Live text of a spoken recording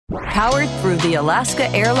Powered through the Alaska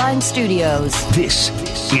Airlines Studios. This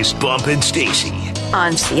is Bump and Stacy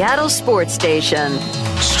on Seattle Sports Station.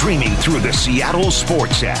 Streaming through the Seattle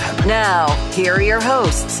Sports app. Now, here are your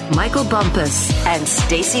hosts, Michael Bumpus and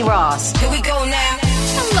Stacy Ross. Here we go now.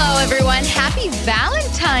 Hello, everyone. Happy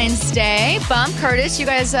Valentine's Day. Bump, Curtis, you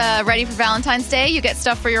guys ready for Valentine's Day? You get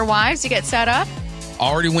stuff for your wives? You get set up?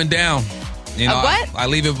 Already went down. You know, what? I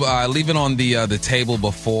leave it on the table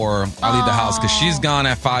before I leave the house because she's gone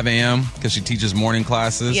at 5 a.m. because she teaches morning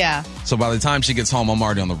classes. Yeah. So by the time she gets home, I'm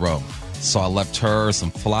already on the road. So I left her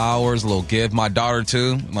some flowers, a little gift. My daughter,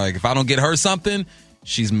 too. Like, if I don't get her something,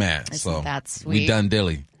 she's mad. Isn't that sweet? We done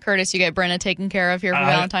dilly. Curtis, you get Brenna taken care of here for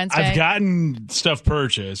Valentine's Day? I've gotten stuff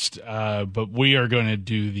purchased, but we are going to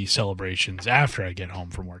do the celebrations after I get home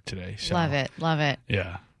from work today. So. Love it.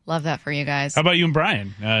 Yeah. Love that for you guys. How about you and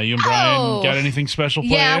Brian? Brian got anything special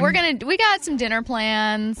planned? Yeah, we got some dinner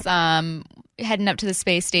plans. Heading up to the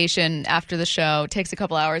space station after the show. It takes a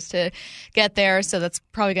couple hours to get there, so that's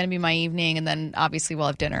probably going to be my evening. And then obviously we'll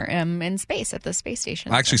have dinner in space at the space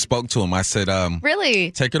station. I actually spoke to him. I said,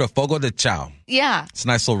 really? Take her to Fogo de Chao. Yeah. It's a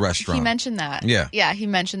nice little restaurant. He mentioned that. Yeah. Yeah, he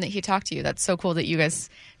mentioned that he talked to you. That's so cool that you guys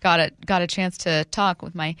got a chance to talk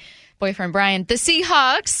with my boyfriend, Brian. The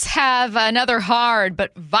Seahawks have another hard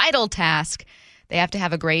but vital task. They have to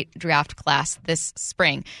have a great draft class this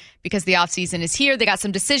spring because the offseason is here. They got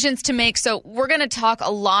some decisions to make. So we're going to talk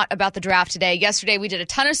a lot about the draft today. Yesterday, we did a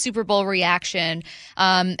ton of Super Bowl reaction,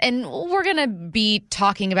 and we're going to be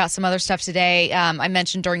talking about some other stuff today. I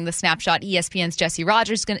mentioned during the Snapshot, ESPN's Jesse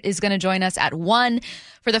Rogers is going to join us at 1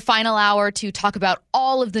 for the final hour to talk about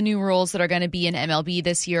all of the new rules that are going to be in MLB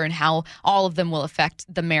this year and how all of them will affect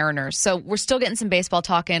the Mariners. So we're still getting some baseball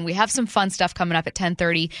talk in. We have some fun stuff coming up at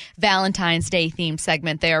 10:30, Valentine's Day themed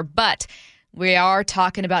segment there. But we are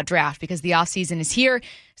talking about draft because the offseason is here.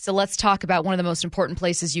 So let's talk about one of the most important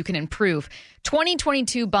places you can improve.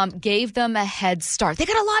 2022 Bump gave them a head start. They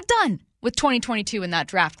got a lot done with 2022 in that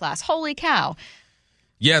draft class. Holy cow.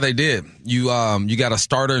 Yeah, they did. You got a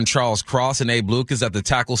starter in Charles Cross and Abe Lucas at the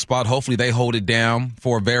tackle spot. Hopefully they hold it down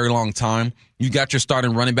for a very long time. You got your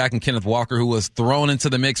starting running back in Kenneth Walker, who was thrown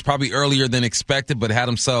into the mix probably earlier than expected, but had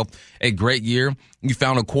himself a great year. You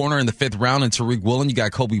found a corner in the 5th round in Tariq Woolen. You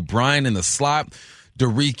got Kobe Bryant in the slot.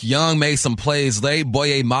 Derek Young made some plays late.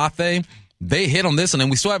 Boye Mafe, they hit on this one,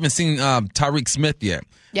 and we still haven't seen Tyreek Smith yet.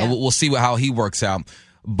 Yeah. We'll see how he works out.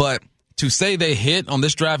 But to say they hit on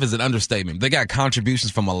this draft is an understatement. They got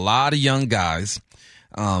contributions from a lot of young guys.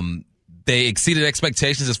 They exceeded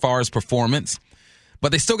expectations as far as performance,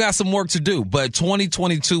 but they still got some work to do. But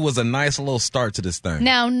 2022 was a nice little start to this thing.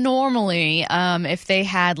 Now, normally, if they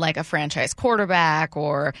had like a franchise quarterback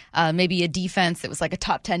or maybe a defense that was like a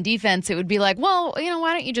top 10 defense, it would be like, well,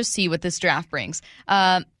 why don't you just see what this draft brings?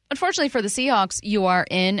 Unfortunately for the Seahawks, you are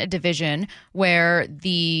in a division where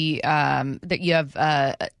that you have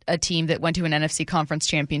a team that went to an NFC conference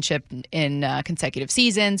championship in consecutive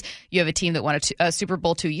seasons. You have a team that won a Super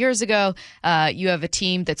Bowl 2 years ago. You have a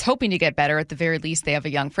team that's hoping to get better. At the very least, they have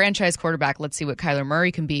a young franchise quarterback. Let's see what Kyler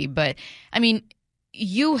Murray can be. But, I mean,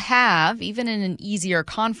 you have, even in an easier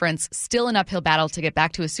conference, still an uphill battle to get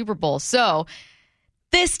back to a Super Bowl. So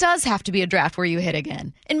this does have to be a draft where you hit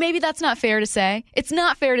again. And maybe that's not fair to say. It's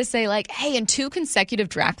not fair to say, like, hey, in 2 consecutive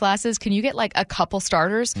draft classes, can you get, like, a couple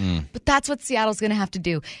starters? But that's what Seattle's going to have to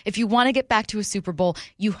do. If you want to get back to a Super Bowl,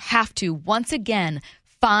 you have to, once again,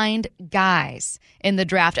 find guys in the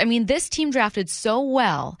draft. I mean, this team drafted so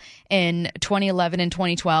well in 2011 and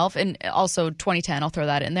 2012, and also 2010, I'll throw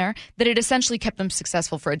that in there, that it essentially kept them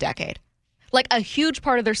successful for a decade. Like, a huge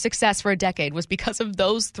part of their success for a decade was because of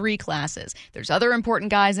those 3 classes. There's other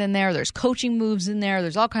important guys in there. There's coaching moves in there.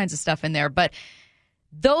 There's all kinds of stuff in there. But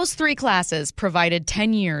those 3 classes provided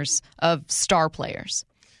 10 years of star players.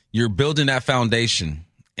 You're building that foundation.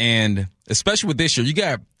 And especially with this year, you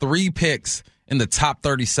got 3 picks in the top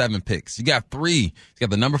 37 picks. You got 3. You got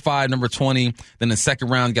the number 5, number 20. Then the second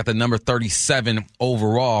round, you got the number 37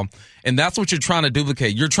 overall. And that's what you're trying to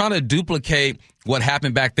duplicate. You're trying to duplicate what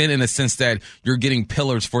happened back then in the sense that you're getting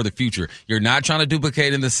pillars for the future. You're not trying to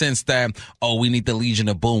duplicate in the sense that, oh, we need the Legion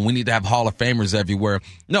of Boom. We need to have Hall of Famers everywhere.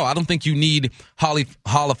 No, I don't think you need Hall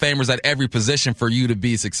of Famers at every position for you to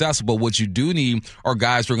be successful. But what you do need are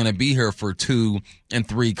guys who are going to be here for 2 and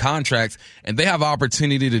 3 contracts. And they have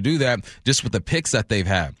opportunity to do that just with the picks that they've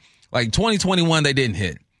had. Like 2021, they didn't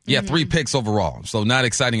hit. Yeah, 3 picks overall, so not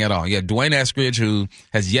exciting at all. Yeah, Dwayne Eskridge, who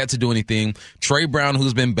has yet to do anything. Trey Brown,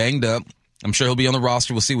 who's been banged up. I'm sure he'll be on the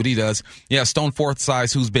roster. We'll see what he does. Yeah, Stone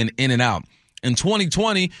Forsythe, who's been in and out. In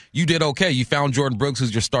 2020, you did okay. You found Jordan Brooks,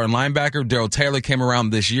 who's your starting linebacker. Darrell Taylor came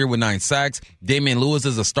around this year with 9 sacks. Damian Lewis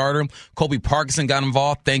is a starter. Kobe Parkinson got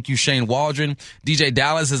involved. Thank you, Shane Waldron. DJ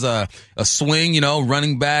Dallas is a swing,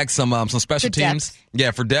 running back, some special teams.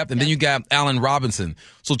 Yeah, for depth. And then you got Allen Robinson.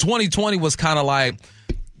 So 2020 was kind of like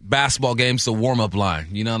basketball games, the warm-up line.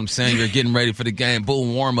 You know what I'm saying? You're getting ready for the game.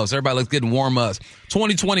 Boom, warm-ups. Everybody looks good in warm-ups.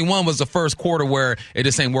 2021 was the first quarter where it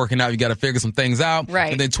just ain't working out. You got to figure some things out.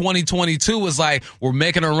 Right. And then 2022 was like, we're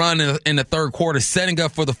making a run in the third quarter, setting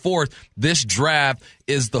up for the fourth. This draft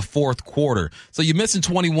is the fourth quarter. So you're missing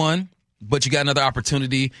 21, but you got another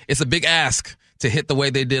opportunity. It's a big ask to hit the way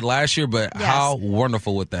they did last year, but how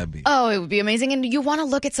wonderful would that be? Oh, it would be amazing. And you want to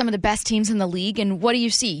look at some of the best teams in the league, and what do you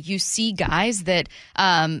see? You see guys that,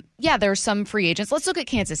 there are some free agents. Let's look at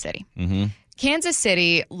Kansas City. Mm-hmm. Kansas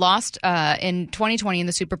City lost in 2020 in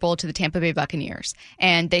the Super Bowl to the Tampa Bay Buccaneers,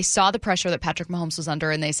 and they saw the pressure that Patrick Mahomes was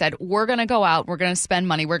under, and they said, we're going to go out, we're going to spend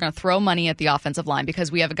money, we're going to throw money at the offensive line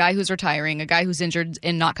because we have a guy who's retiring, a guy who's injured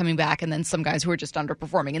and not coming back, and then some guys who are just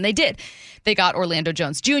underperforming. And they did. They got Orlando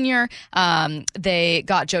Jones Jr., they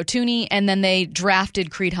got Joe Thuney, and then they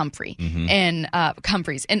drafted Creed Humphrey and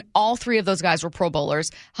Humphreys. And all three of those guys were Pro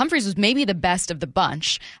Bowlers. Humphreys was maybe the best of the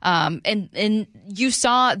bunch. And you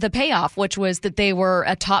saw the payoff, which was that they were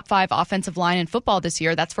a top 5 offensive line in football this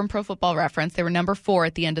year. That's from Pro Football Reference. They were number 4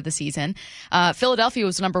 at the end of the season. Philadelphia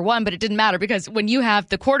was number 1, but it didn't matter because when you have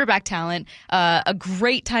the quarterback talent, a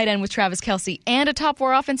great tight end with Travis Kelce, and a top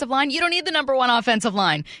 4 offensive line, you don't need the number 1 offensive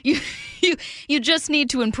line. You just need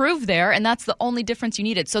to improve there, and that's the only difference you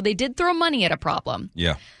needed. So they did throw money at a problem.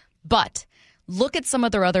 Yeah. But look at some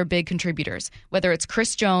of their other big contributors, whether it's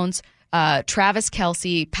Chris Jones, Travis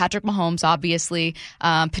Kelce, Patrick Mahomes, obviously,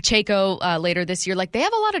 Pacheco later this year. Like, they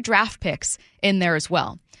have a lot of draft picks in there as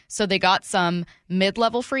well. So they got some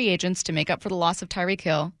mid-level free agents to make up for the loss of Tyreek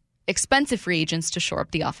Hill, expensive free agents to shore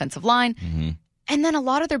up the offensive line. Mm-hmm. And then a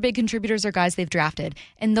lot of their big contributors are guys they've drafted.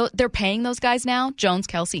 And they're paying those guys now, Jones,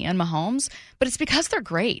 Kelce, and Mahomes, but it's because they're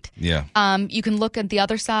great. Yeah. You can look at the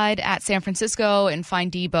other side at San Francisco and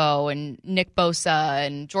find Debo and Nick Bosa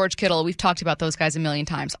and George Kittle. We've talked about those guys a million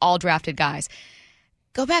times, all drafted guys.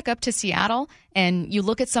 Go back up to Seattle and you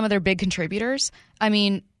look at some of their big contributors. I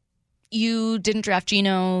mean, you didn't draft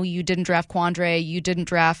Geno, you didn't draft Quandre, you didn't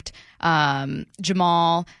draft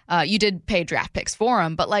Jamal. You did pay draft picks for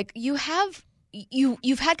him, but like you've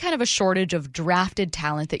had kind of a shortage of drafted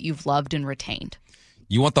talent that you've loved and retained.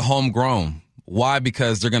 You want the homegrown. Why?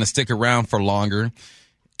 Because they're going to stick around for longer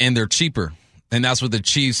and they're cheaper. And that's what the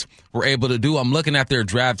Chiefs were able to do. I'm looking at their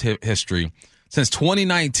draft history. Since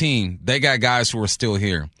 2019, they got guys who are still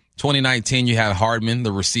here. 2019, you had Hardman,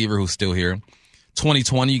 the receiver, who's still here.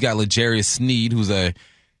 2020, you got L'Jarius Sneed, who's a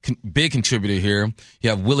big contributor here. You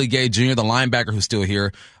have Willie Gay Jr., the linebacker, who's still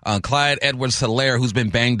here. Clyde Edwards-Helaire, who's been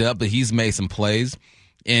banged up, but he's made some plays.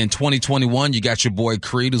 In 2021, you got your boy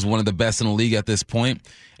Creed, who's one of the best in the league at this point.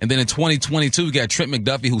 And then in 2022, you got Trent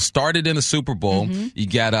McDuffie, who started in the Super Bowl. Mm-hmm. You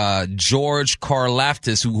got George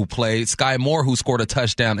Karlaftis, who played. Sky Moore, who scored a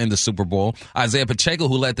touchdown in the Super Bowl. Isaiah Pacheco,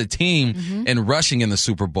 who led the team in rushing in the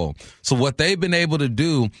Super Bowl. So what they've been able to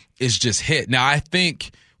do is just hit. Now, I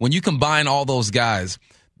think when you combine all those guys,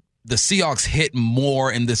 the Seahawks hit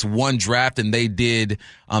more in this one draft than they did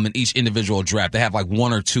in each individual draft. They have like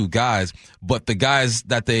 1 or 2 guys, but the guys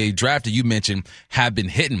that they drafted, you mentioned, have been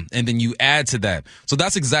hitting, and then you add to that. So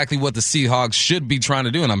that's exactly what the Seahawks should be trying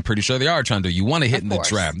to do, and I'm pretty sure they are trying to do. You want to hit in the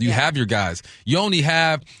draft. You have your guys. You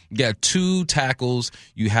got 2 tackles.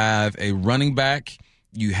 You have a running back.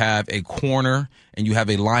 You have a corner, and you have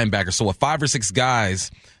a linebacker. So 5 or 6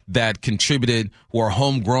 guys that contributed who are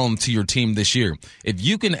homegrown to your team this year. If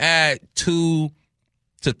you can add 2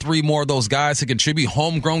 to 3 more of those guys to contribute,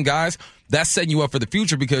 homegrown guys, that's setting you up for the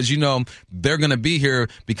future because you know they're going to be here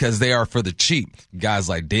because they are for the cheap. Guys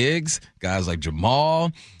like Diggs, guys like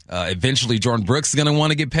Jamal, eventually Jordan Brooks is going to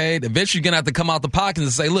want to get paid. Eventually you're going to have to come out the pocket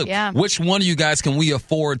and say, look, which one of you guys can we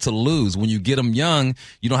afford to lose? When you get them young,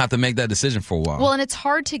 you don't have to make that decision for a while. Well, and it's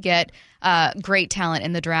hard to get great talent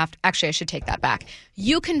in the draft. Actually, I should take that back.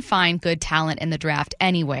 You can find good talent in the draft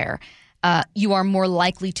anywhere. You are more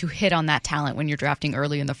likely to hit on that talent when you're drafting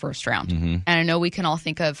early in the first round. Mm-hmm. And I know we can all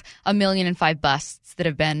think of 1,000,005 busts that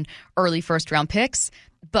have been early first-round picks,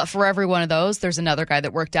 but for every one of those, there's another guy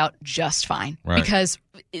that worked out just fine. Right. Because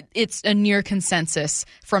it's a near consensus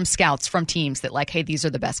from scouts, from teams that like, hey, these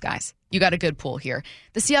are the best guys. You got a good pool here.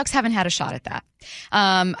 The Seahawks haven't had a shot at that.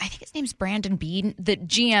 I think his name's Brandon Beane, the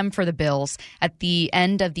GM for the Bills. At the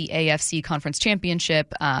end of the AFC Conference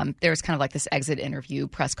Championship, there was kind of like this exit interview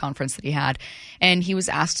press conference that he had, and he was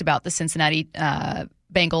asked about the Cincinnati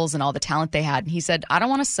Bengals and all the talent they had. And he said, I don't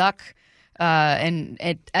want to suck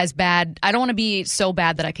and as bad. I don't want to be so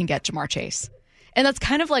bad that I can get Jamar Chase. And that's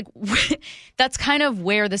kind of like that's kind of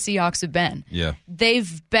where the Seahawks have been. Yeah,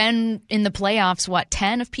 they've been in the playoffs.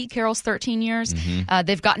 10 of Pete Carroll's 13 years. Mm-hmm.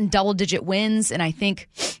 They've gotten double-digit wins, and I think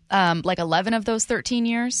like 11 of those 13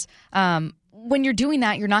 years. When you're doing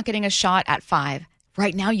that, you're not getting a shot at 5.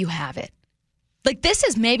 Right now, you have it. Like, this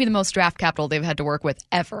is maybe the most draft capital they've had to work with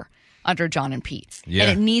ever under John and Pete. Yeah.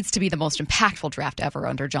 And it needs to be the most impactful draft ever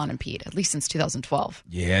under John and Pete, at least since 2012.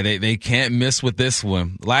 Yeah, they can't miss with this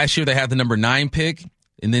one. Last year, they had the number 9 pick,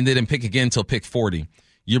 and then they didn't pick again until pick 40.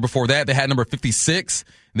 Year before that, they had number 56,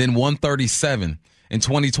 then 137. In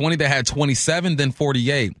 2020, they had 27, then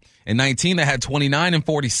 48. In 19, they had 29 and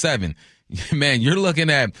 47. Man, you're looking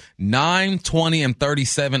at 9, 20, and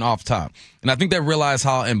 37 off top. And I think they realize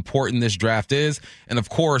how important this draft is. And, of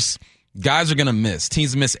course, guys are going to miss.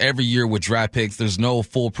 Teams miss every year with draft picks. There's no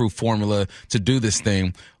foolproof formula to do this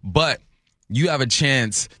thing. But you have a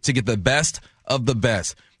chance to get the best of the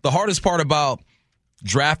best. The hardest part about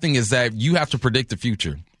drafting is that you have to predict the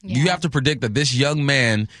future. Yeah. You have to predict that this young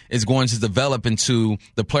man is going to develop into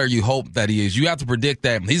the player you hope that he is. You have to predict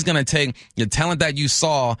that he's going to take the talent that you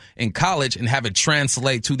saw in college and have it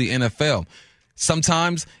translate to the NFL.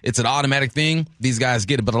 Sometimes it's an automatic thing. These guys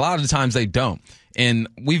get it, but a lot of the times they don't. And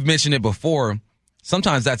we've mentioned it before.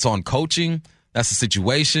 Sometimes that's on coaching. That's the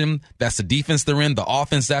situation. That's the defense they're in, the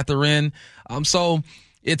offense that they're in. So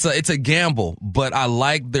it's a gamble, but I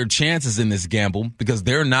like their chances in this gamble because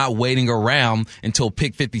they're not waiting around until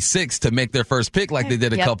pick 56 to make their first pick like they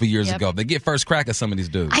did a couple years ago. They get first crack at some of these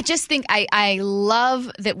dudes. I just think I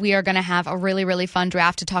love that we are going to have a really, really fun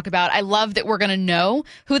draft to talk about. I love that we're going to know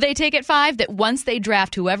who they take at 5, that once they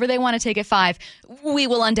draft whoever they want to take at 5, we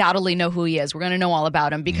will undoubtedly know who he is. We're going to know all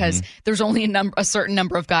about him because there's only a certain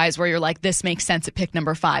number of guys where you're like, this makes sense at pick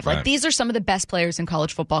number 5. Right. Like, these are some of the best players in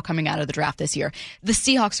college football coming out of the draft this year. The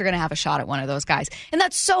Seahawks are going to have a shot at one of those guys. And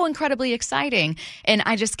that's so incredibly exciting. And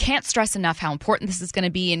I just can't stress enough how important this is going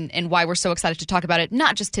to be and why we're so excited to talk about it,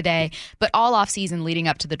 not just today, but all offseason leading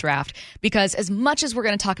up to the draft. Because as much as we're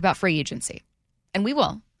going to talk about free agency, and we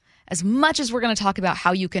will, as much as we're going to talk about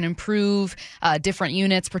how you can improve different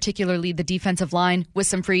units, particularly the defensive line with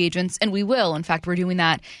some free agents, and we will. In fact, we're doing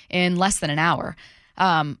that in less than an hour.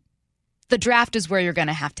 The draft is where you're going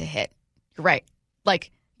to have to hit. You're right.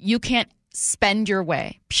 Like, you can't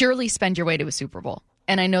purely spend your way to a Super Bowl.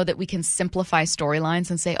 And I know that we can simplify storylines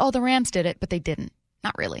and say, oh, the Rams did it, but they didn't.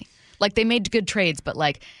 Not really. Like, they made good trades, but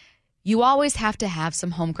like, you always have to have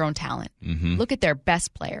some homegrown talent. Mm-hmm. Look at their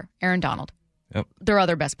best player, Aaron Donald. Yep. Their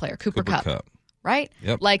other best player, Cooper Kupp. Right?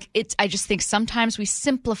 Yep. Like, I just think sometimes we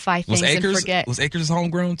simplify things and forget. Was Akers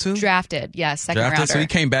homegrown too? Drafted, yes, second rounder. So he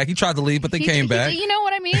came back. He tried to leave, but he came back. You know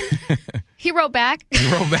what I mean? He wrote back. He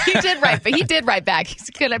did write back.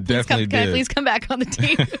 Can I please come back on the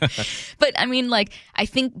team? But I mean, like, I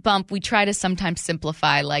think, Bump, we try to sometimes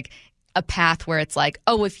simplify, like, a path where it's like,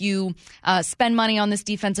 oh, if you spend money on this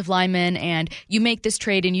defensive lineman and you make this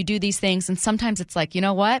trade and you do these things, and sometimes it's like, you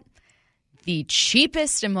know what? The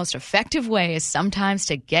cheapest and most effective way is sometimes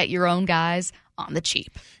to get your own guys on the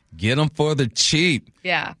cheap. Get them for the cheap.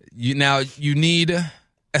 Yeah. You need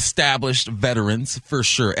established veterans for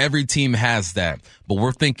sure. Every team has that. But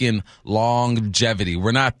we're thinking longevity.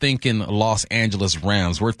 We're not thinking Los Angeles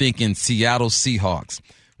Rams. We're thinking Seattle Seahawks.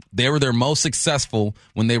 They were their most successful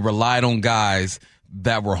when they relied on guys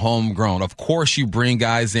that were homegrown. Of course, you bring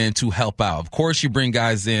guys in to help out. Of course, you bring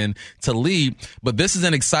guys in to lead. But this is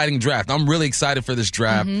an exciting draft. I'm really excited for this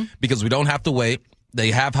draft because we don't have to wait.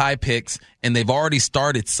 They have high picks, and they've already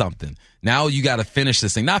started something. Now you got to finish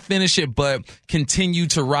this thing. Not finish it, but continue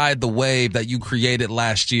to ride the wave that you created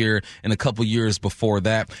last year and a couple years before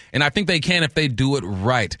that. And I think they can if they do it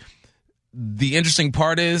right. The interesting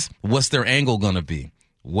part is, what's their angle going to be?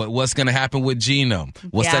 What's going to happen with Geno?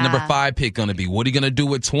 What's that number 5 pick going to be? What are you going to do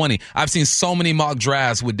with 20? I've seen so many mock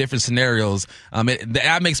drafts with different scenarios.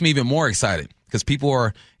 That makes me even more excited because people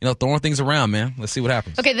are, throwing things around, man. Let's see what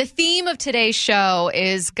happens. Okay, the theme of today's show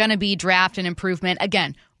is going to be draft and improvement.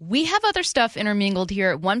 Again, we have other stuff intermingled here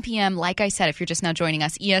at 1 p.m. Like I said, if you're just now joining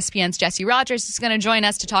us, ESPN's Jesse Rogers is going to join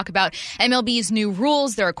us to talk about MLB's new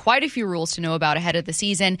rules. There are quite a few rules to know about ahead of the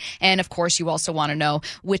season. And, of course, you also want to know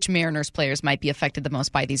which Mariners players might be affected the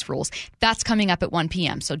most by these rules. That's coming up at 1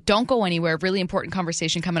 p.m. So don't go anywhere. Really important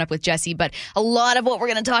conversation coming up with Jesse. But a lot of what we're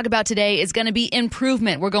going to talk about today is going to be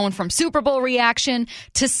improvement. We're going from Super Bowl reaction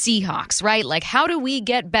to Seahawks, right? Like, how do we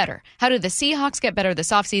get better? How do the Seahawks get better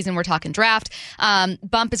this offseason? We're talking draft.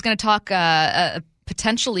 Bump is going to talk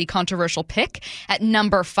potentially controversial pick at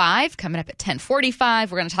number 5, coming up at 10:45.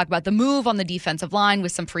 We're going to talk about the move on the defensive line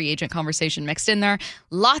with some free agent conversation mixed in there.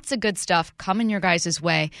 Lots of good stuff coming your guys'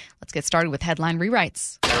 way. Let's get started with Headline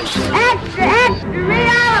Rewrites. Extra, extra, read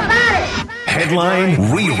all about it. Headline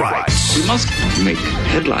Rewrites. We must make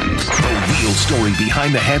headlines. The real story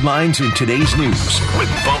behind the headlines in today's news with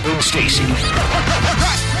Bump and Stacy.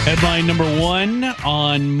 Headline number 1,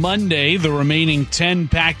 on Monday, the remaining 10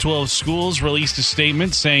 Pac-12 schools released a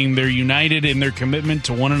statement saying they're united in their commitment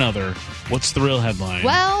to one another. What's the real headline?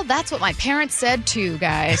 Well, that's what my parents said too,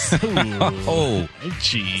 guys. Oh,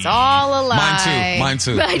 Gee. It's all a lie. Mine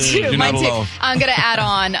too. Mine too. You're Mine not too. alone. I'm going to add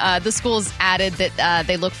on. The schools added that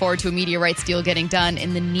they look forward to a media rights deal getting done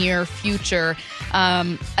in the near future.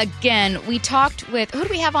 Again, we talked with, who do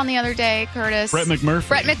we have on the other day, Curtis? Brett McMurphy.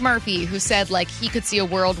 Brett McMurphy, who said like he could see a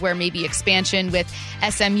world where maybe expansion with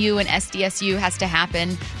SMU and SDSU has to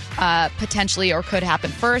happen potentially, or could happen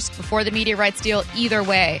first before the media rights deal. Either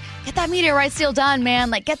way, get that media rights deal done, man.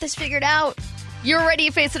 Like, get this figured out. You're already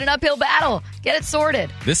facing an uphill battle. Get it sorted.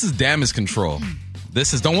 This is damage control.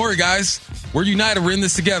 Don't worry, guys. We're united. We're in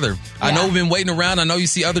this together. I know we've been waiting around. I know you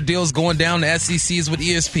see other deals going down. The SEC is with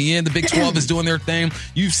ESPN. The Big 12 is doing their thing.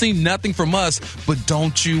 You've seen nothing from us, but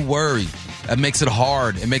don't you worry. That makes it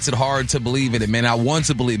hard. It makes it hard to believe in it, man. I want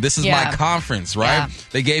to believe. This is my conference, right? Yeah.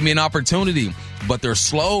 They gave me an opportunity, but they're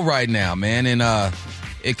slow right now, man. And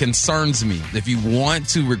it concerns me. If you want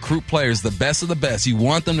to recruit players, the best of the best, you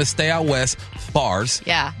want them to stay out west, bars,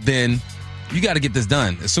 then you got to get this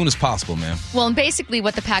done as soon as possible, man. Well, and basically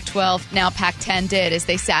what the Pac-12, now Pac-10 did is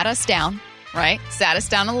they sat us down, right? Sat us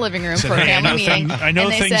down in the living room for a family meeting. I know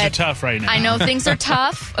and they things said, are tough right now. I know things are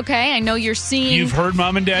tough, okay? I know you're seeing... You've heard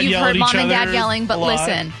mom and dad yell at each other. You've heard mom and dad yelling, but a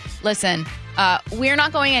lot. listen. We're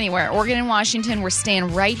not going anywhere. Oregon and Washington, we're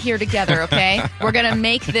staying right here together, okay? We're going to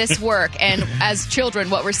make this work. And as children,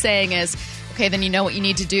 what we're saying is, okay, then you know what you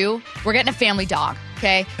need to do? We're getting a family dog,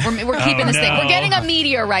 okay? We're keeping this thing. We're getting a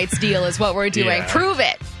media rights deal is what we're doing. Yeah. Prove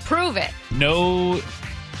it. No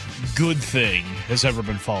good thing has ever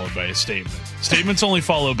been followed by a statement. Statements only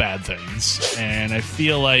follow bad things. And I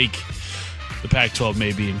feel like the Pac-12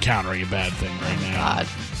 may be encountering a bad thing right now. God.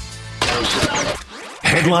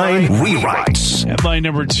 Headline Rewrites. Headline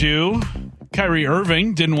number 2. Kyrie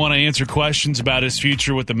Irving didn't want to answer questions about his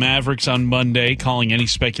future with the Mavericks on Monday, calling any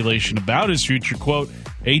speculation about his future, quote,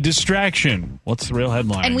 a distraction. What's the real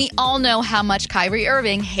headline? And we all know how much Kyrie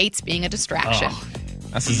Irving hates being a distraction. Oh.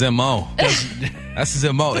 That's his MO. That's his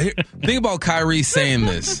MO. Think about Kyrie saying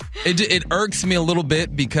this. It irks me a little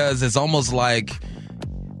bit because it's almost like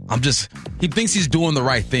he thinks he's doing the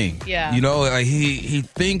right thing. Yeah. You know, like he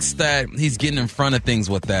thinks that he's getting in front of things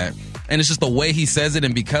with that. And it's just the way he says it,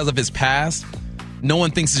 and because of his past, no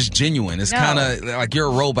one thinks it's genuine. It's kind of like you're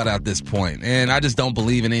a robot at this point. And I just don't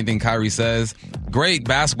believe in anything Kyrie says. Great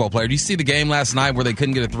basketball player. Do you see the game last night where they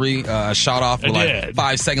couldn't get a shot off with like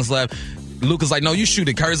 5 seconds left? Luka's like, no, you shoot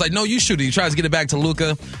it. Kyrie's like, no, you shoot it. He tries to get it back to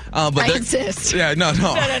Luka. But I insist. Yeah, no.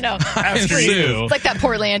 No. After you. It's like that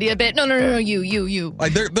Portlandia bit. No, you.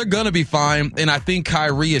 Like, they're going to be fine. And I think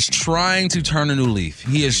Kyrie is trying to turn a new leaf.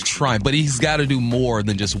 He is trying. But he's got to do more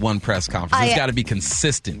than just one press conference. He's got to be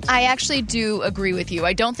consistent. I actually do agree with you.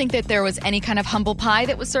 I don't think that there was any kind of humble pie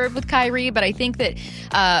that was served with Kyrie. But I think that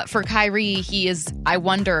for Kyrie, I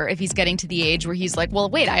wonder if he's getting to the age where he's like, well,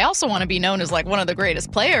 wait, I also want to be known as like one of the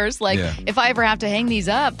greatest players. Like, if I ever have to hang these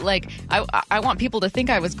up, like I want people to think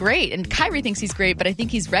I was great. And Kyrie thinks he's great, but I think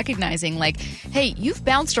he's recognizing like, hey, you've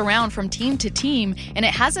bounced around from team to team and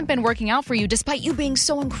it hasn't been working out for you despite you being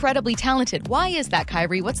so incredibly talented. Why is that,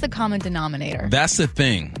 Kyrie? What's the common denominator? That's the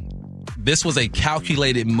thing. This was a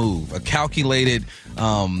calculated move, a calculated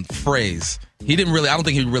phrase. I don't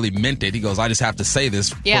think he really meant it. He goes, I just have to say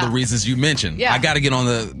this for the reasons you mentioned. Yeah. I got to get on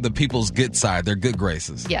the people's good side, their good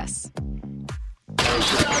graces. Yes.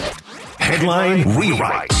 Headline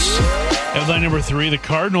Rewrites. Headline number 3, the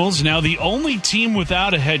Cardinals, now the only team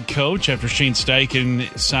without a head coach after Shane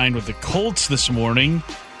Steichen signed with the Colts this morning.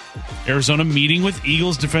 Arizona meeting with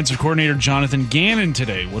Eagles defensive coordinator Jonathan Gannon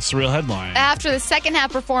today. What's the real headline? After the second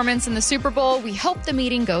half performance in the Super Bowl, we hope the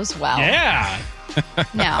meeting goes well. Yeah.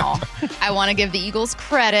 Now, I want to give the Eagles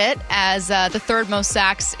credit as the third most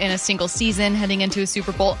sacks in a single season heading into a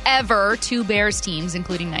Super Bowl ever. 2 Bears teams,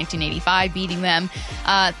 including 1985, beating them.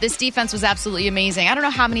 This defense was absolutely amazing. I don't know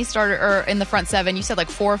how many started in the front 7. You said like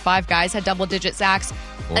 4 or 5 guys had double-digit sacks.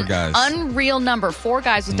 4 guys. Unreal number. 4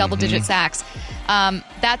 guys with double-digit sacks.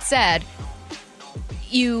 That said,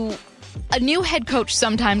 a new head coach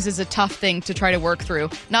sometimes is a tough thing to try to work through.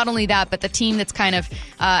 Not only that, but the team that's kind of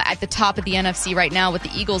at the top of the NFC right now with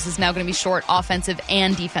the Eagles is now going to be short offensive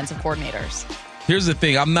and defensive coordinators. Here's the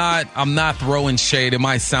thing. I'm not throwing shade. It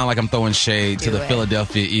might sound like I'm throwing shade to the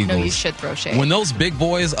Philadelphia Eagles. No, you should throw shade. When those big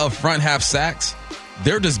boys up front have sacks,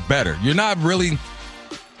 they're just better. You're not really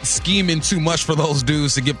scheming too much for those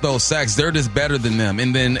dudes to get those sacks. They're just better than them.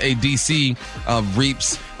 And then a DC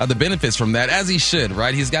reaps the benefits from that, as he should,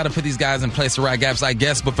 right? He's got to put these guys in place, the right gaps, I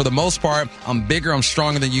guess. But for the most part, I'm bigger, I'm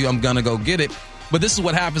stronger than you, I'm going to go get it. But this is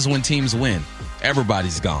what happens when teams win.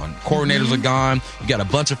 Everybody's gone. Coordinators are gone. You got a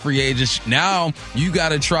bunch of free agents. Now you got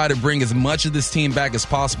to try to bring as much of this team back as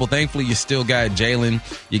possible. Thankfully, you still got Jalen.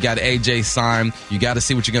 You got AJ signed. You got to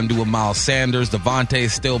see what you're going to do with Miles Sanders. Devontae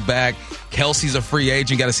is still back. Kelsey's a free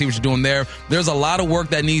agent. You got to see what you're doing there. There's a lot of work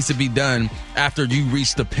that needs to be done after you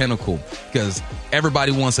reach the pinnacle because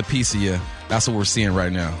everybody wants a piece of you. That's what we're seeing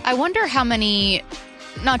right now. I wonder how many,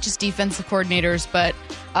 not just defensive coordinators, but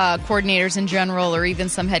coordinators in general or even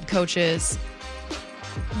some head coaches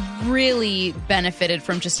really benefited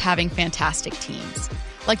from just having fantastic teams.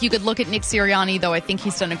 Like you could look at Nick Sirianni, though I think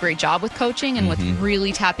he's done a great job with coaching and with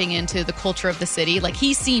really tapping into the culture of the city. Like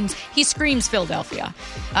he screams Philadelphia,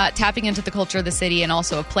 tapping into the culture of the city and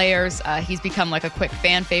also of players. He's become like a quick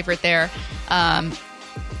fan favorite there.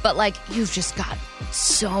 But like you've just got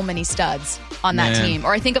so many studs on that team.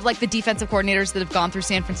 Or I think of like the defensive coordinators that have gone through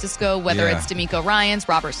San Francisco, whether it's DeMeco Ryans,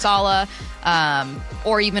 Robert Saleh,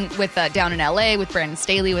 or even with down in LA with Brandon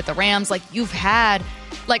Staley with the Rams. Like you've had,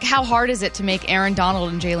 like how hard is it to make Aaron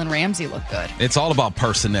Donald and Jalen Ramsey look good? It's all about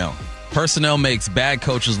personnel. Personnel makes bad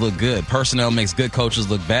coaches look good. Personnel makes good coaches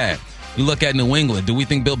look bad. You look at New England. Do we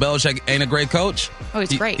think Bill Belichick ain't a great coach? Oh,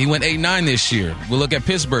 he's great. He went 8-9 this year. We look at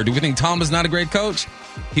Pittsburgh. Do we think Tom is not a great coach?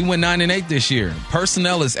 He went 9-8 this year.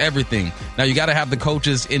 Personnel is everything. Now, you got to have the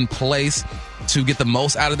coaches in place to get the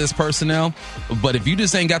most out of this personnel. But if you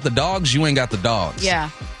just ain't got the dogs, you ain't got the dogs. Yeah.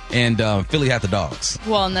 And Philly had the dogs.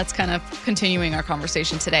 Well, and that's kind of continuing our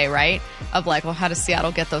conversation today, right? Of like, well, how does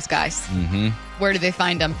Seattle get those guys? Mm-hmm. Where do they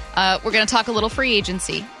find them? We're going to talk a little free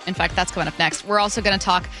agency. In fact, that's coming up next. We're also going to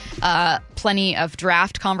talk plenty of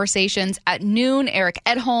draft conversations. At noon, Eric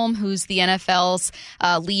Edholm, who's the NFL's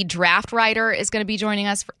lead draft writer, is going to be joining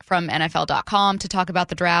us from NFL.com to talk about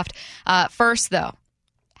the draft. First, though,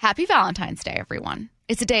 happy Valentine's Day, everyone.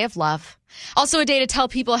 It's a day of love. Also a day to tell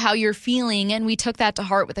people how you're feeling, and we took that to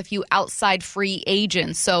heart with a few outside free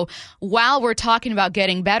agents. So while we're talking about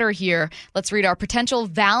getting better here, let's read our potential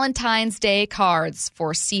Valentine's Day cards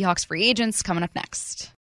for Seahawks free agents coming up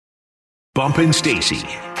next. Bumpin' Stacy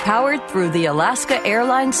Powered through the Alaska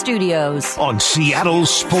Airlines Studios. on Seattle's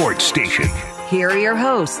sports station. Here are your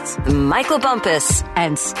hosts, Michael Bumpus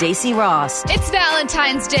and Stacy Ross. It's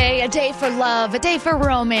Valentine's Day, a day for love, a day for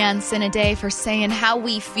romance, and a day for saying how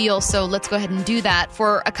we feel. So let's go ahead and do that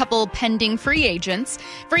for a couple pending free agents.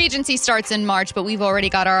 Free agency starts in March, but we've already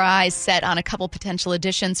got our eyes set on a couple potential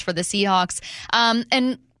additions for the Seahawks.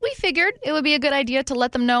 And we figured it would be a good idea to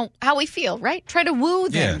let them know how we feel, right? Try to woo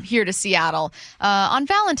them here to Seattle on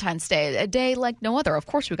Valentine's Day, a day like no other. Of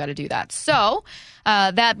course, we got to do that. So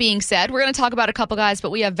that being said, we're going to talk about a couple guys, but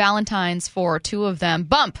we have Valentines for two of them.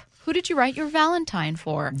 Bump, who did you write your Valentine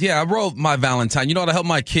for? Yeah, I wrote my Valentine. You know what? I helped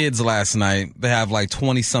my kids last night. They have like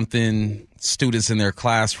 20-something students in their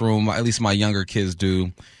classroom, at least my younger kids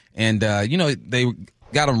do. And, you know, they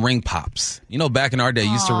got them ring pops. You know, back in our day,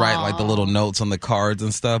 used to write like the little notes on the cards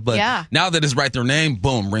and stuff. But now that it's write their name,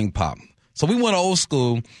 boom, ring pop. So we went old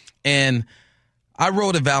school, and I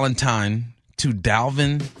wrote a Valentine to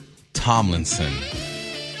Dalvin Tomlinson.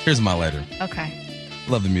 Here's my letter. Okay.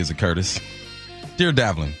 Love the music, Curtis. Dear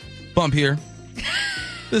Dalvin, Bump here.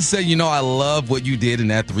 Let's say, you know, I love what you did in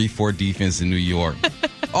that 3-4 defense in New York.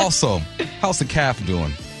 Also, how's the calf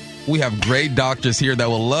doing? We have great doctors here that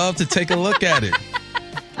will love to take a look at it.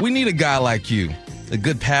 We need a guy like you, a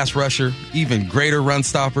good pass rusher, even greater run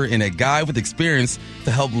stopper, and a guy with experience to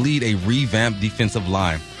help lead a revamped defensive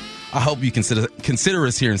line. I hope you consider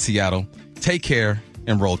us here in Seattle. Take care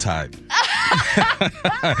and roll Tide.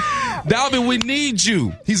 Dalvin, we need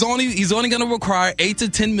you. He's only going to require $8 to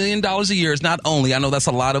 $10 million a year. It's not only, I know that's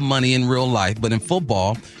a lot of money in real life, but in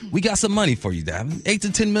football, we got some money for you, Dalvin. $8 to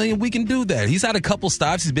 $10 million, we can do that. He's had a couple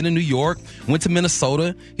stops. He's been in New York, went to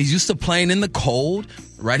Minnesota. He's used to playing in the cold,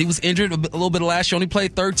 right? He was injured a little bit last year. Only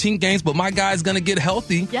played 13 games, but my guy's going to get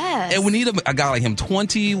healthy. Yes. And we need a guy like him,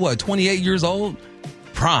 28 years old?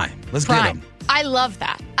 Prime. Let's get him. I love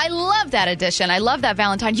that. I love that addition. I love that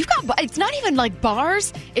Valentine. It's not even like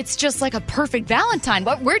bars. It's just like a perfect Valentine.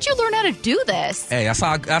 Where'd you learn how to do this? Hey, that's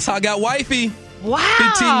how I got wifey. Wow.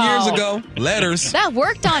 15 years ago. Letters. That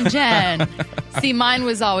worked on Jen. See, mine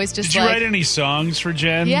was always just Did you write any songs for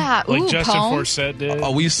Jen? Yeah. Like Justin poems? Forsett did?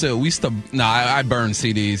 Oh, we used to. No, I burn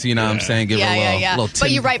CDs. You know what I'm saying? Give her a little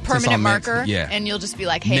But you write 10 permanent song mix. marker, Yeah. and you'll just be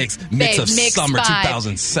like, hey, Mix babe, of mix summer 5.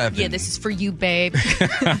 2007. Yeah, this is for you, babe.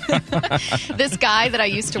 This guy that I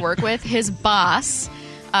used to work with, his boss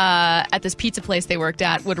at this pizza place they worked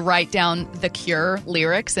at would write down The Cure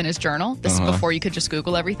lyrics in his journal. This is before you could just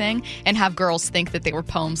Google everything and have girls think that they were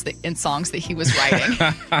poems and songs that he was writing.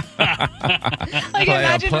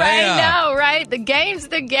 Imagine right now, right? The game's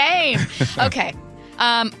the game. Okay.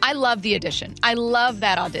 I love The Audition. I love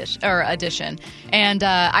that audition. And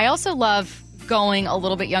I also love going a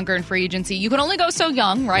little bit younger in free agency. You can only go so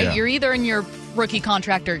young, right? Yeah. You're either in your rookie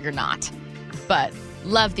contract or you're not. But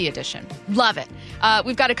love The Audition. Love it.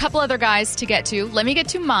 We've got a couple other guys to get to. Let me get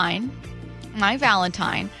to my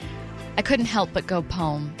Valentine. I couldn't help but go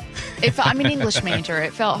poem. I'm an English major.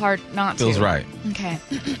 It felt hard not to. Feels right. Okay.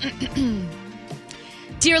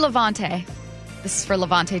 Dear Levante, this is for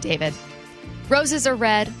Levante David. Roses are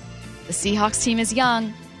red. The Seahawks team is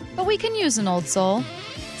young, but we can use an old soul.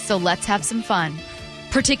 So let's have some fun.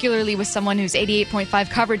 Particularly with someone whose 88.5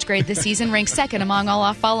 coverage grade this season ranks second among all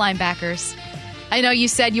off-ball linebackers. I know you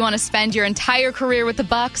said you want to spend your entire career with the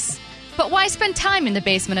Bucs, but why spend time in the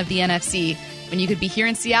basement of the NFC when you could be here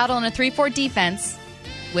in Seattle in a 3-4 defense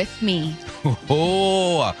with me?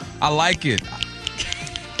 Oh, I like it.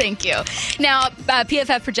 Thank you. Now,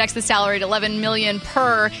 PFF projects the salary at $11 million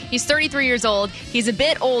per. He's 33 years old. He's a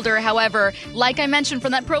bit older. However, like I mentioned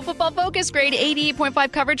from that Pro Football Focus grade,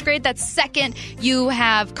 88.5 coverage grade, that's second. You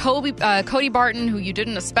have Cody Barton, who you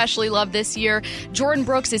didn't especially love this year. Jordan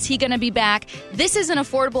Brooks, is he going to be back? This is an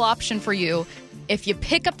affordable option for you. If you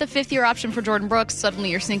pick up the fifth-year option for Jordan Brooks, suddenly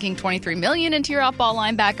you're sinking $23 million into your off-ball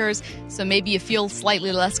linebackers, so maybe you feel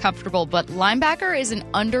slightly less comfortable. But linebacker is an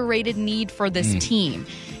underrated need for this team.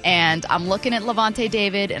 And I'm looking at Levante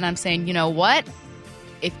David, and I'm saying, you know what?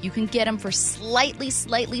 If you can get him for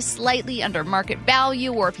slightly under market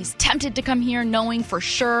value, or if he's tempted to come here knowing for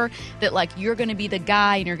sure that, like, you're going to be the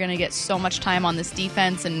guy and you're going to get so much time on this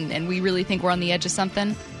defense and we really think we're on the edge of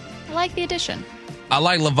something, I like the addition. I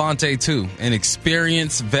like Levante, too, an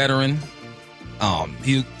experienced veteran.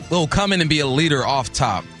 He will come in and be a leader off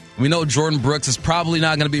top. We know Jordan Brooks is probably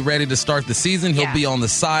not going to be ready to start the season. He'll be on the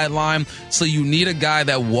sideline. So you need a guy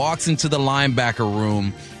that walks into the linebacker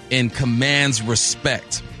room and commands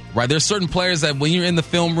respect, right? There's certain players that when you're in the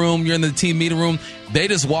film room, you're in the team meeting room, they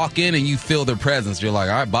just walk in and you feel their presence. You're like,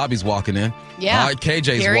 all right, Bobby's walking in. Yeah. All right,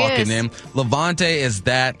 KJ's walking in. Levante is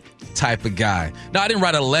that type of guy. Now, I didn't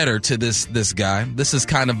write a letter to this guy. This is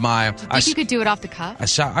kind of my... Think you could do it off the cuff?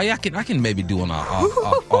 I can maybe do one off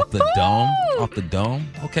the dome. Off the dome.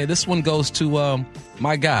 Okay, this one goes to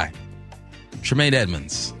my guy, Tremaine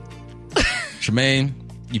Edmonds. Tremaine,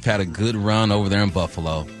 you've had a good run over there in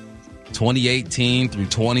Buffalo. 2018 through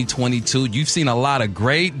 2022, you've seen a lot of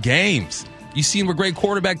great games. You've seen what great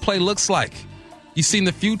quarterback play looks like. You've seen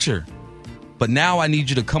the future. But now I need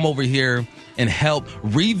you to come over here and help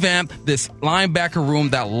revamp this linebacker room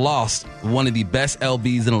that lost one of the best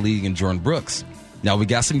LBs in the league in Jordan Brooks. Now, we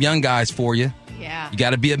got some young guys for you. Yeah. You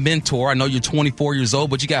got to be a mentor. I know you're 24 years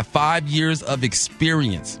old, but you got 5 years of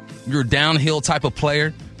experience. You're a downhill type of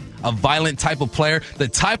player, a violent type of player, the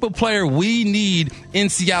type of player we need in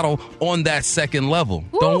Seattle on that second level.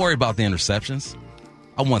 Woo. Don't worry about the interceptions.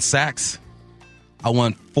 I want sacks. I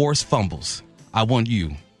want forced fumbles. I want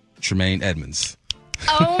you, Tremaine Edmonds.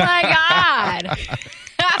 Oh, my God.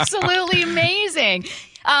 Absolutely amazing.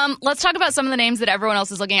 Let's talk about some of the names that everyone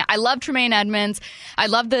else is looking at. I love Tremaine Edmonds. I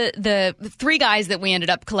love the three guys that we ended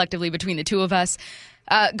up collectively between the two of us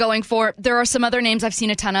going for. There are some other names I've seen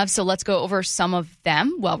a ton of, so let's go over some of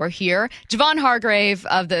them while we're here. Javon Hargrave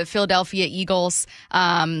of the Philadelphia Eagles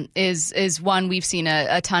is one we've seen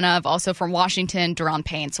a ton of. Also from Washington, Daron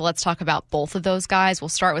Payne. So let's talk about both of those guys. We'll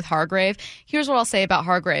start with Hargrave. Here's what I'll say about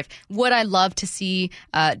Hargrave. Would I love to see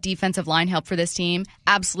defensive line help for this team?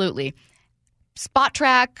 Absolutely. Spot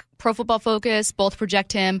Track, Pro Football Focus, both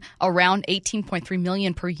project him around $18.3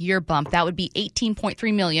 million per year bump. That would be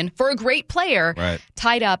 $18.3 million for a great player, right,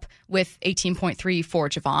 tied up with $18.3 for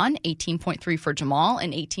Javon, $18.3 for Jamal,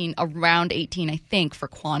 and around $18, I think, for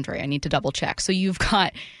Quandre. I need to double check. So you've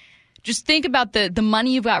got, just think about the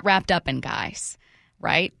money you've got wrapped up in guys,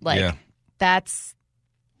 right? Like that's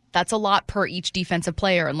a lot per each defensive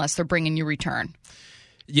player unless they're bringing you return.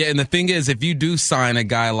 Yeah, and the thing is, if you do sign a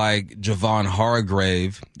guy like Javon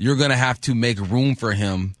Hargrave, you're going to have to make room for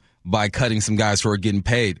him by cutting some guys who are getting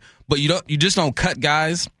paid. But you just don't cut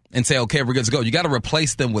guys and say, okay, we're good to go. You got to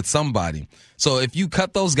replace them with somebody. So if you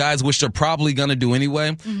cut those guys, which they're probably going to do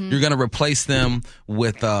anyway, you're going to replace them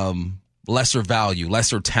with lesser value,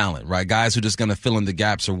 lesser talent, right? Guys who are just going to fill in the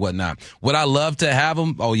gaps or whatnot. Would I love to have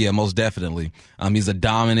him? Oh, yeah, most definitely. He's a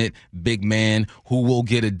dominant big man who will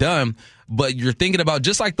get it done. But you're thinking about,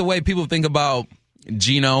 just like the way people think about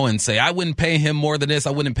Geno and say, I wouldn't pay him more than this,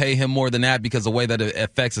 I wouldn't pay him more than that, because the way that it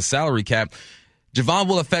affects the salary cap. Javon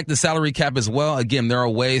will affect the salary cap as well. Again, there are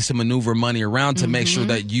ways to maneuver money around to make sure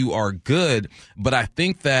that you are good. But I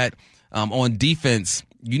think that on defense,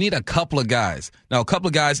 you need a couple of guys. Now, a couple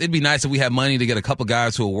of guys, it'd be nice if we had money to get a couple of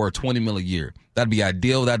guys who are worth $20 million a year. That'd be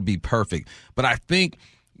ideal. That'd be perfect. But I think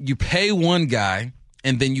you pay one guy,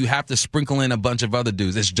 and then you have to sprinkle in a bunch of other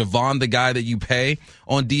dudes. Is Javon the guy that you pay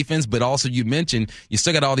on defense? But also, you mentioned you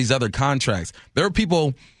still got all these other contracts. There are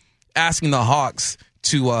people asking the Hawks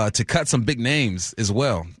to cut some big names as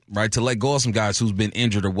well, right? To let go of some guys who's been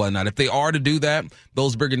injured or whatnot. If they are to do that,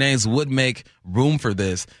 those bigger names would make room for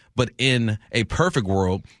this. But in a perfect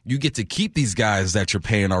world, you get to keep these guys that you're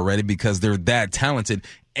paying already because they're that talented,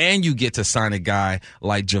 and you get to sign a guy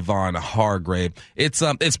like Javon Hargrave. It's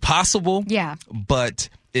possible, yeah, but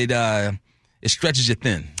it stretches you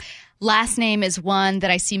thin. Last name is one that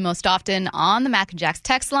I see most often on the Mac and Jacks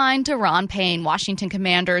text line. Daron Payne, Washington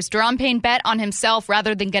Commanders. Daron Payne bet on himself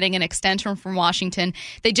rather than getting an extension from Washington.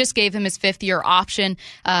 They just gave him his fifth-year option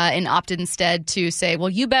and opted instead to say, well,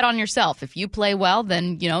 you bet on yourself. If you play well,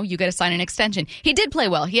 then, you get to sign an extension. He did play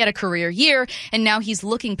well. He had a career year, and now he's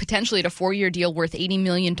looking potentially at a 4-year deal worth $80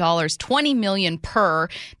 million, $20 million per,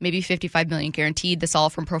 maybe $55 million guaranteed. This all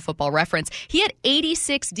from Pro Football Reference. He had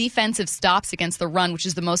 86 defensive stops against the run, which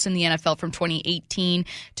is the most in the NFL from 2018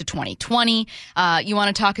 to 2020. You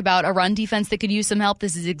want to talk about a run defense that could use some help?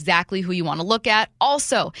 This is exactly who you want to look at.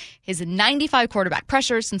 Also, his 95 quarterback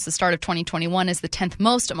pressures since the start of 2021 is the 10th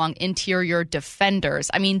most among interior defenders.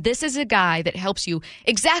 I mean, this is a guy that helps you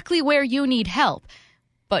exactly where you need help.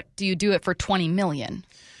 But do you do it for $20 million?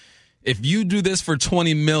 If you do this for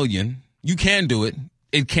 $20 million, you can do it.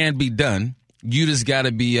 It can be done. You just got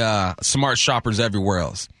to be smart shoppers everywhere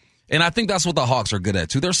else. And I think that's what the Hawks are good at,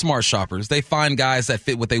 too. They're smart shoppers. They find guys that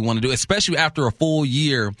fit what they want to do, especially after a full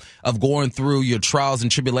year of going through your trials and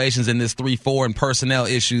tribulations in this 3-4 and personnel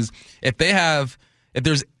issues. If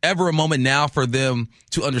there's ever a moment now for them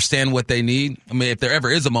to understand what they need, if there ever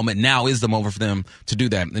is a moment, now is the moment for them to do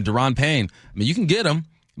that. And Daron Payne, you can get him,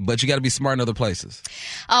 but you got to be smart in other places.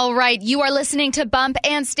 All right. You are listening to Bump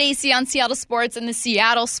and Stacy on Seattle Sports and the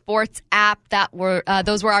Seattle Sports app.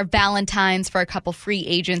 Those were our Valentines for a couple free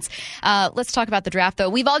agents. Let's talk about the draft, though.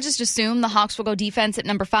 We've all just assumed the Hawks will go defense at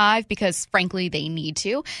number 5 because, frankly, they need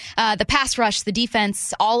to. The pass rush, the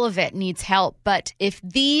defense, all of it needs help. But if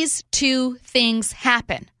these two things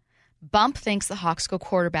happen, Bump thinks the Hawks go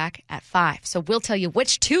quarterback at 5. So we'll tell you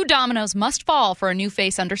which 2 dominoes must fall for a new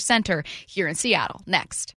face under center here in Seattle.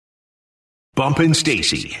 Next. Bump and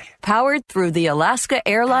Stacy. Powered through the Alaska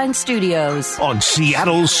Airlines Studios. On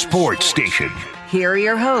Seattle's Sports Station. Here are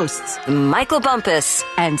your hosts, Michael Bumpus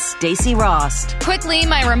and Stacy Rost. Quickly,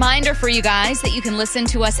 my reminder for you guys that you can listen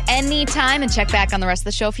to us anytime and check back on the rest of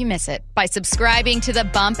the show if you miss it by subscribing to the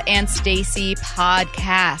Bump and Stacy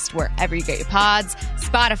podcast, wherever you get your pods,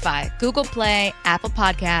 Spotify, Google Play, Apple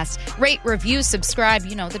Podcasts. Rate, review, subscribe,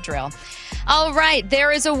 you know the drill. All right,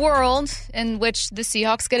 there is a world in which the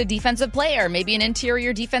Seahawks get a defensive player, maybe an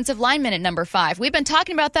interior defensive lineman at number 5. We've been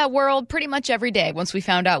talking about that world pretty much every day once we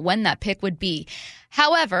found out when that pick would be.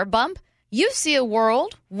 However, Bump, you see a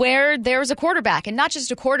world where there's a quarterback, and not just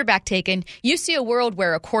a quarterback taken. You see a world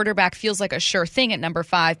where a quarterback feels like a sure thing at number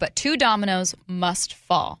 5, but 2 dominoes must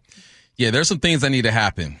fall. Yeah, there's some things that need to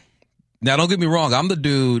happen. Now, don't get me wrong. I'm the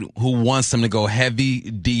dude who wants them to go heavy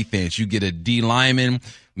defense. You get a D lineman,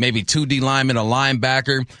 maybe 2 D linemen, a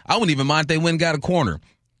linebacker. I wouldn't even mind if they went and got a corner.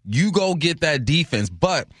 You go get that defense.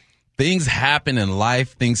 But things happen in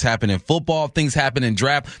life. Things happen in football. Things happen in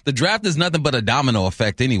draft. The draft is nothing but a domino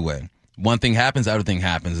effect anyway. One thing happens, other thing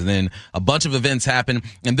happens. And then a bunch of events happen.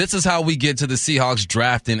 And this is how we get to the Seahawks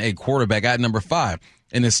drafting a quarterback at number 5.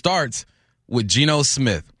 And it starts with Geno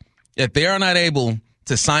Smith. If they are not able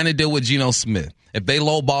to sign a deal with Geno Smith, if they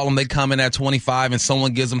lowball him, they come in at 25 and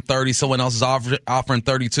someone gives him 30, someone else is offering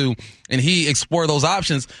 32, and he explore those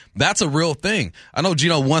options, that's a real thing. I know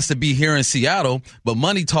Geno wants to be here in Seattle, but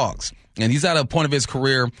money talks. And he's at a point of his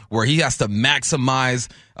career where he has to maximize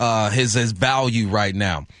his value right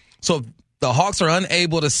now. So if the Hawks are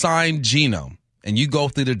unable to sign Geno, and you go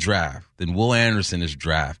through the draft, then Will Anderson is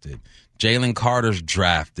drafted, Jalen Carter's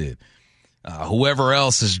drafted, whoever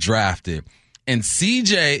else is drafted, and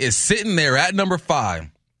CJ is sitting there at number 5,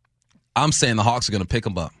 I'm saying the Hawks are going to pick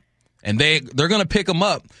him up. And they're going to pick him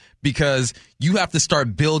up because you have to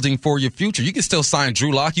start building for your future. You can still sign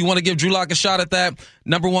Drew Lock. You want to give Drew Lock a shot at that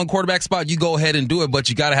number one quarterback spot, you go ahead and do it, but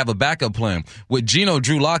you got to have a backup plan. With Geno,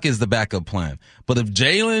 Drew Lock is the backup plan. But if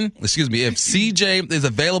CJ is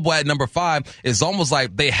available at number 5, it's almost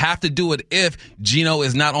like they have to do it if Geno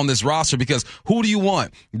is not on this roster, because who do you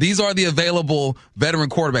want? These are the available veteran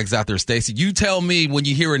quarterbacks out there, Stacey. You tell me when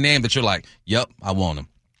you hear a name that you're like, yep, I want him.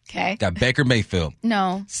 Okay. Got Baker Mayfield.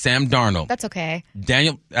 No. Sam Darnold. That's okay.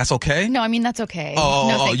 Daniel, that's okay? No, I mean, that's okay.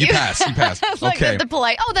 Oh, you passed. You passed. Like okay. the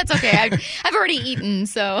polite, that's okay. I've already eaten,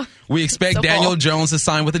 so. We expect Daniel Jones to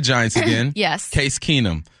sign with the Giants again. Yes. Case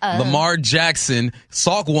Keenum. Lamar Jackson.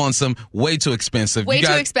 Salk wants him. Way too expensive. Too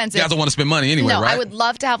expensive. You guys don't want to spend money anyway, no, right? I would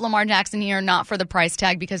love to have Lamar Jackson here, not for the price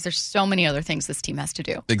tag, because there's so many other things this team has to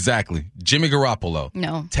do. Exactly. Jimmy Garoppolo.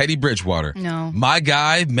 No. Teddy Bridgewater. No. My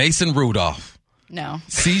guy, Mason Rudolph. No.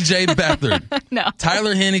 C.J. Beathard. No.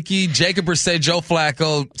 Tyler Heineke, Jacob Brissett, Joe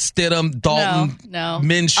Flacco, Stidham, Dalton, No.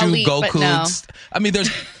 Minshew, Elite, Goku. no. I mean,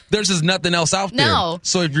 there's just nothing else out there. No.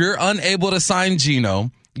 So if you're unable to sign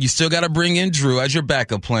Geno, you still got to bring in Drew as your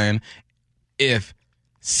backup plan. If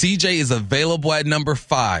C.J. is available at number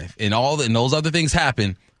 5 and those other things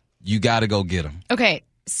happen, you got to go get him. Okay,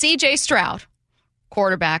 C.J. Stroud,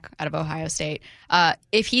 quarterback out of Ohio State.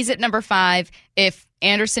 If he's at number 5, if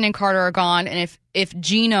Anderson and Carter are gone, and if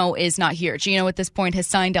Geno is not here, Geno at this point has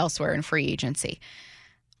signed elsewhere in free agency.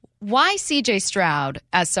 Why C.J. Stroud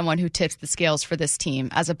as someone who tips the scales for this team,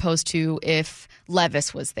 as opposed to if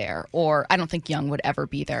Levis was there, or I don't think Young would ever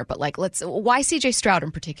be there, but why C.J. Stroud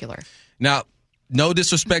in particular? Now, no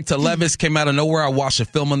disrespect to Levis, came out of nowhere. I watched a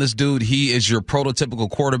film on this dude. He is your prototypical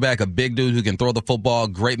quarterback, a big dude who can throw the football,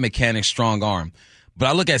 great mechanics, strong arm. But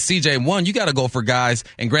I look at CJ, you got to go for guys,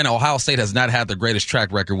 and granted, Ohio State has not had the greatest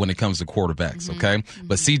track record when it comes to quarterbacks, okay? Mm-hmm.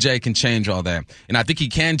 But CJ can change all that. And I think he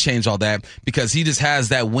can change all that because he just has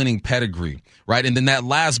that winning pedigree, right? And then that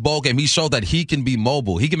last bowl game, he showed that he can be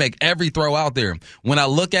mobile. He can make every throw out there. When I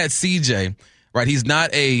look at CJ, right, he's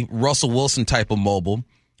not a Russell Wilson type of mobile,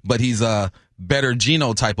 but he's a better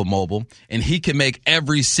Geno type of mobile, and he can make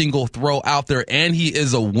every single throw out there, and he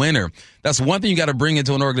is a winner. That's one thing you got to bring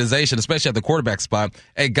into an organization, especially at the quarterback spot,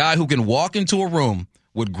 a guy who can walk into a room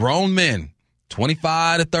with grown men,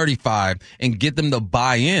 25 to 35, and get them to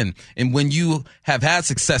buy in. And when you have had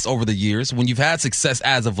success over the years, when you've had success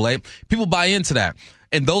as of late, people buy into that.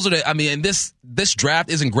 And those are and this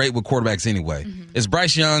draft isn't great with quarterbacks anyway. Mm-hmm. It's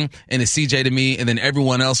Bryce Young and it's CJ to me, and then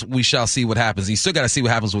everyone else, we shall see what happens. You still got to see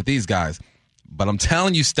what happens with these guys. But I'm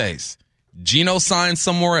telling you, Stace, Geno signs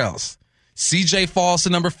somewhere else. CJ falls to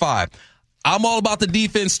number 5. I'm all about the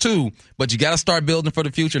defense too, but you got to start building for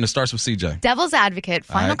the future, and it starts with CJ. Devil's advocate,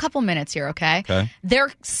 final couple minutes here, okay?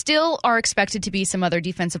 There still are expected to be some other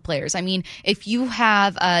defensive players. I mean, if you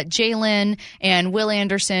have Jalen and Will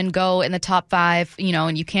Anderson go in the top 5,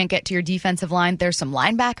 and you can't get to your defensive line, there's some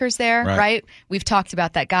linebackers there, right? We've talked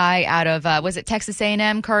about that guy out of, was it Texas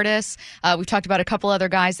A&M, Curtis? We've talked about a couple other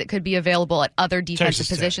guys that could be available at other defensive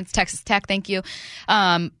positions. Texas Tech, thank you.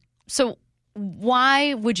 So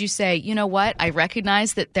why would you say, you know what, I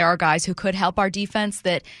recognize that there are guys who could help our defense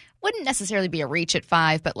that wouldn't necessarily be a reach at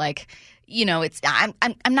 5, but I'm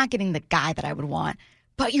not getting the guy that I would want,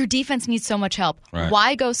 but your defense needs so much help. Right.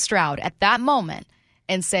 Why go Stroud at that moment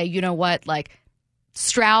and say, you know what,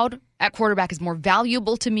 Stroud at quarterback is more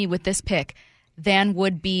valuable to me with this pick than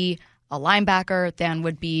would be a linebacker, than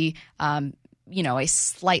would be, a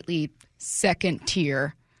slightly second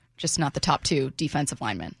tier, just not the top 2 defensive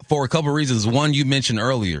linemen. For a couple of reasons. One, you mentioned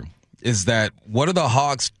earlier, is that what are the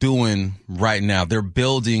Hawks doing right now? They're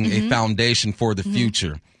building a foundation for the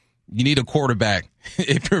future. You need a quarterback.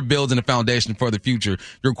 If you're building a foundation for the future,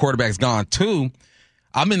 your quarterback's gone. 2,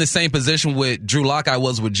 I'm in the same position with Drew Lock I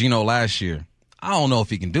was with Geno last year. I don't know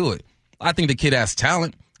if he can do it. I think the kid has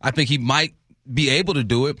talent. I think he might be able to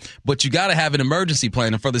do it, but you got to have an emergency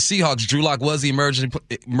plan. And for the Seahawks, Drew Lock was the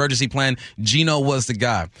emergency plan. Geno was the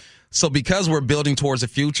guy. So because we're building towards the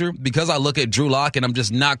future, because I look at Drew Lock and I'm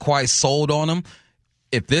just not quite sold on him,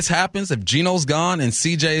 if this happens, if Geno's gone and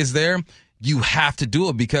CJ is there, you have to do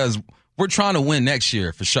it because we're trying to win next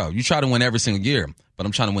year for sure. You try to win every single year, but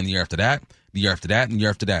I'm trying to win the year after that, the year after that, and the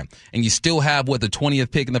year after that. And you still have, the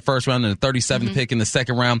 20th pick in the first round and the 37th pick in the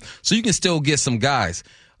second round, so you can still get some guys.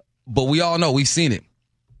 But we all know, we've seen it.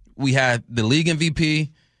 We had the league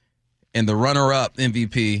MVP and the runner-up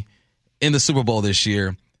MVP in the Super Bowl this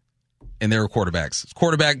year, and they were quarterbacks.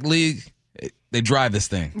 Quarterback league, they drive this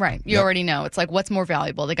thing. Right. You already know. It's what's more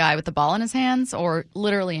valuable, the guy with the ball in his hands or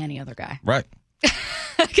literally any other guy? Right.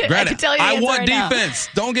 Granted, tell you the I answer want right now. defense.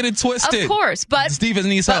 Don't get it twisted. Of course, but this defense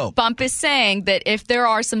needs help. Bump is saying that if there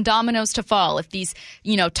are some dominoes to fall, if these,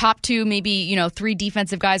 top 2, maybe, 3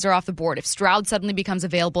 defensive guys are off the board, if Stroud suddenly becomes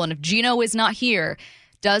available, and if Geno is not here,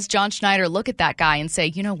 does John Schneider look at that guy and say,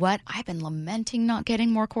 you know what? I've been lamenting not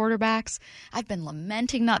getting more quarterbacks. I've been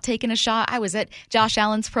lamenting not taking a shot. I was at Josh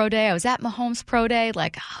Allen's pro day. I was at Mahomes' pro day.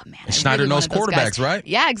 Like, oh, man. Schneider knows quarterbacks, right?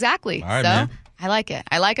 Yeah, exactly. All right, so, man. I like it.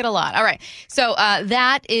 I like it a lot. All right. So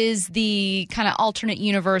that is the kind of alternate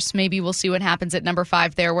universe. Maybe we'll see what happens at number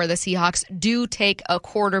 5 there, where the Seahawks do take a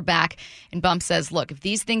quarterback. And Bump says, look, if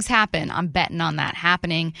these things happen, I'm betting on that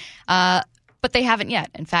happening. But they haven't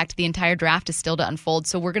yet. In fact, the entire draft is still to unfold.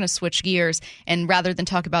 So we're going to switch gears. And rather than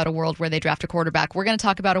talk about a world where they draft a quarterback, we're going to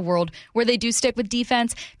talk about a world where they do stick with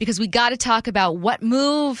defense, because we got to talk about what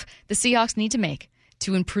move the Seahawks need to make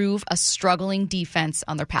to improve a struggling defense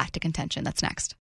on their path to contention. That's next.